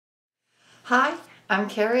Hi, I'm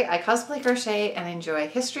Carrie. I cosplay, crochet, and enjoy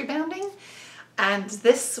history bounding. And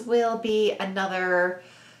this will be another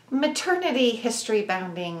maternity history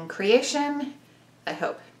bounding creation, I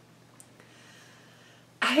hope.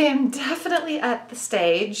 I am definitely at the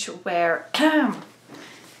stage where, I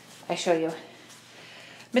show you,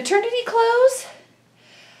 maternity clothes,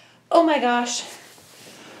 oh my gosh,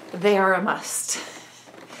 they are a must.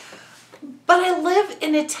 But I live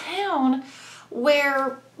in a town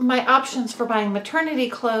where my options for buying maternity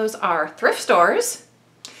clothes are thrift stores,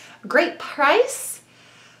 great price,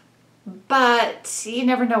 but you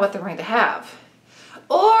never know what they're going to have.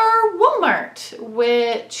 Or Walmart,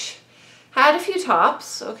 which had a few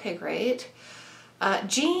tops, okay, great,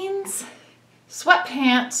 jeans,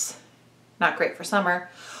 sweatpants, not great for summer,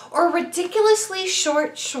 or ridiculously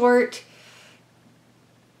short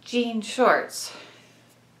jean shorts.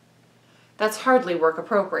 That's hardly work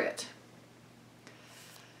appropriate.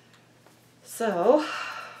 So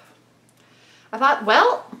I thought,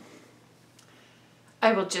 well,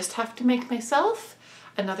 I will just have to make myself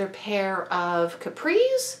another pair of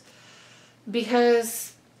capris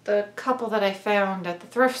because the couple that I found at the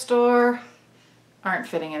thrift store aren't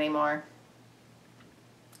fitting anymore.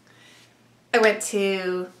 I went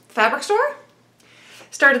to the fabric store,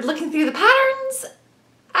 started looking through the patterns,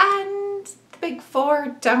 and the big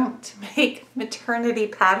four don't make maternity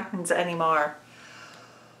patterns anymore.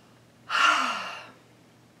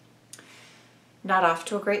 Not off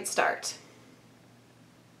to a great start.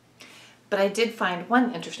 But I did find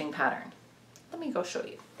one interesting pattern. Let me go show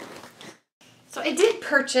you. So I did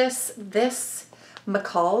purchase this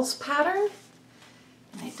McCall's pattern.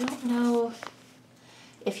 And I don't know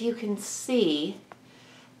if you can see,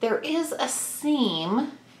 there is a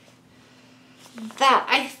seam that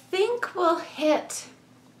I think will hit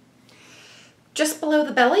just below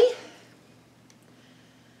the belly.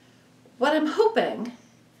 What I'm hoping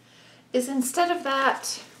is instead of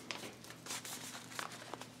that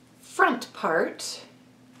front part,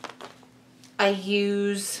 I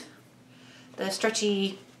use the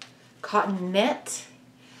stretchy cotton knit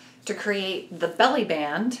to create the belly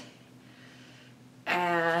band.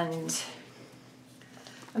 And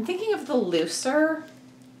I'm thinking of the looser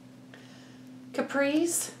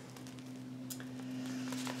capris,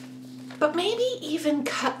 but maybe even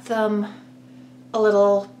cut them a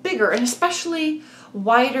little bigger, and especially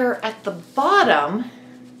wider at the bottom.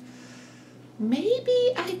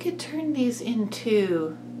 Maybe I could turn these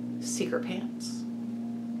into secret pants.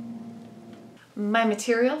 My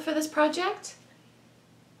material for this project,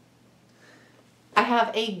 I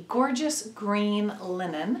have a gorgeous green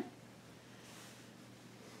linen.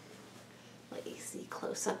 Let you see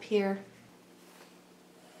close up here.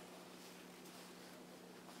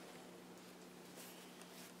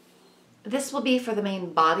 This will be for the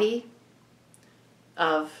main body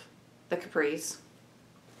of the capris.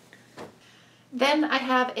 Then I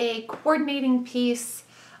have a coordinating piece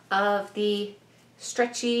of the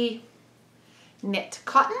stretchy knit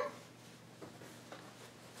cotton.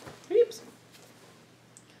 Oops.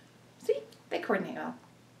 See, they coordinate well.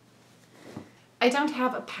 I don't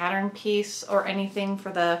have a pattern piece or anything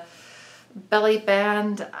for the belly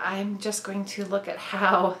band. I'm just going to look at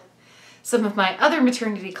how some of my other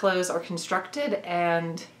maternity clothes are constructed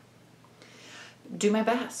and do my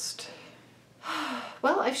best.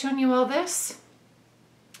 Well, I've shown you all this.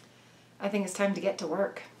 I think it's time to get to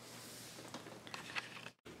work.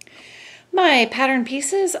 My pattern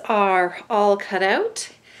pieces are all cut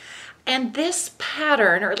out, and this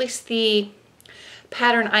pattern, or at least the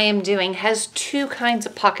pattern I am doing, has two kinds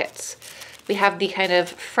of pockets. We have the kind of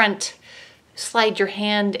front slide your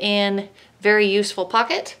hand in, very useful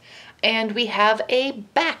pocket, and we have a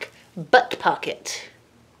back butt pocket.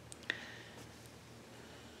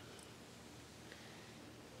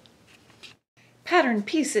 Pattern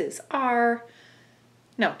pieces are,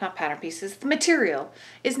 no, not pattern pieces, the material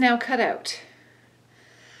is now cut out.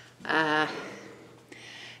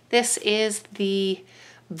 This is the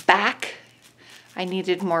back. I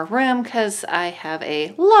needed more room because I have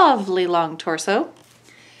a lovely long torso.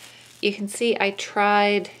 You can see I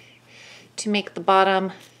tried to make the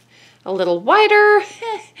bottom a little wider.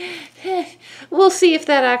 We'll see if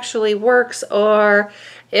that actually works or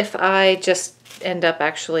if I just end up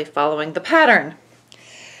actually following the pattern.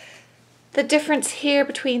 The difference here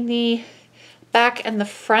between the back and the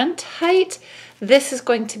front height, this is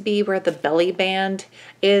going to be where the belly band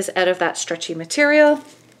is out of that stretchy material.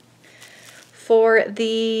 For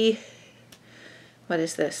the, what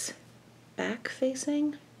is this, back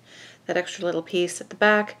facing? That extra little piece at the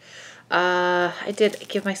back, I did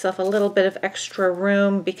give myself a little bit of extra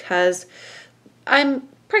room because I'm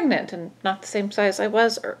pregnant and not the same size I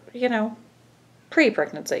was, or, you know,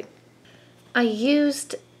 pre-pregnancy. I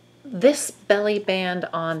used this belly band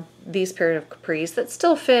on these pair of capris that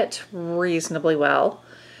still fit reasonably well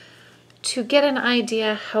to get an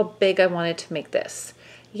idea how big I wanted to make this.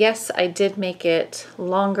 Yes, I did make it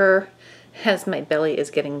longer as my belly is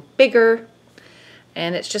getting bigger,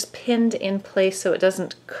 and it's just pinned in place so it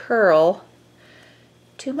doesn't curl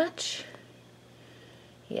too much.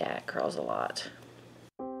 Yeah, it curls a lot.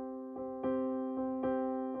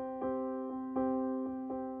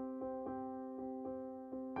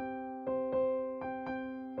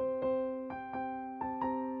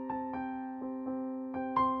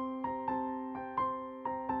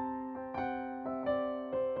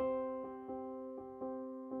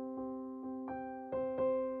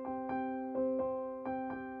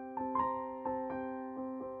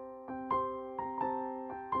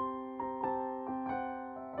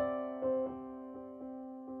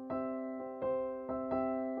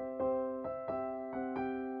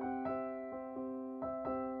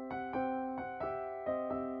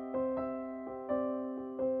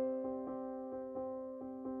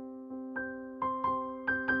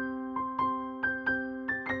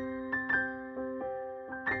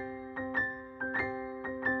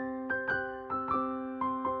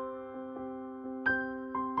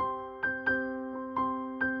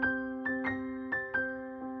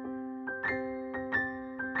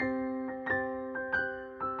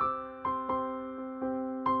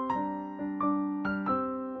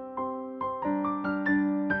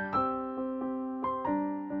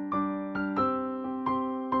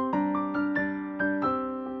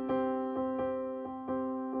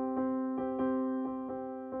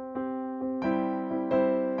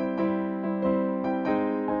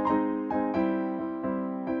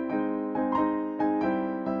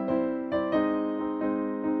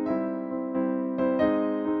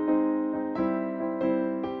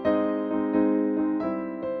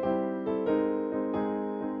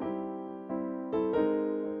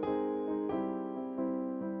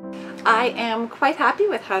 I am quite happy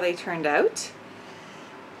with how they turned out.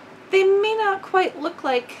 They may not quite look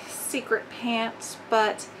like secret pants,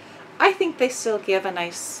 but I think they still give a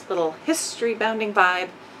nice little history bounding vibe.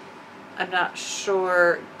 I'm not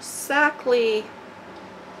sure exactly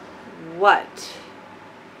what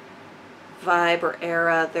vibe or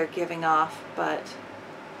era they're giving off, but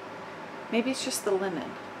maybe it's just the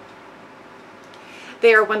linen.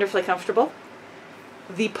 They are wonderfully comfortable.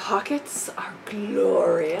 The pockets are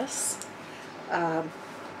glorious.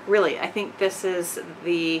 Really, I think this is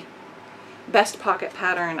the best pocket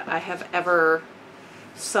pattern I have ever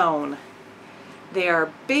sewn. They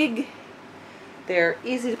are big, they're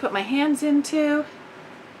easy to put my hands into.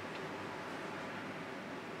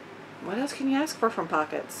 What else can you ask for from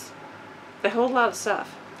pockets? They hold a lot of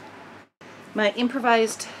stuff. My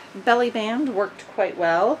improvised belly band worked quite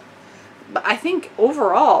well. But I think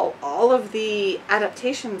overall, all of the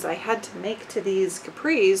adaptations I had to make to these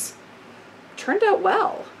capris turned out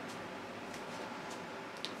well.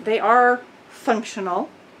 They are functional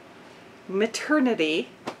maternity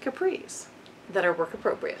capris that are work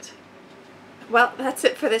appropriate. Well, that's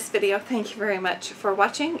it for this video. Thank you very much for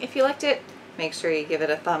watching. If you liked it, make sure you give it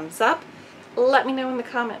a thumbs up. Let me know in the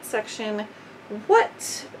comment section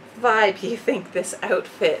what vibe you think this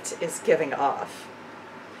outfit is giving off.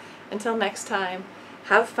 Until next time,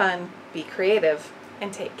 have fun, be creative,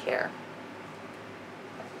 and take care.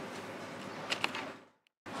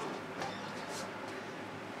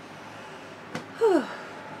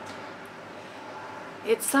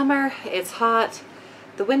 It's summer, it's hot,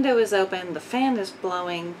 the window is open, the fan is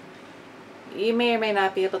blowing. You may or may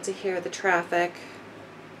not be able to hear the traffic.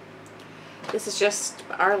 This is just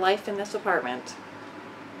our life in this apartment.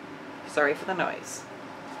 Sorry for the noise.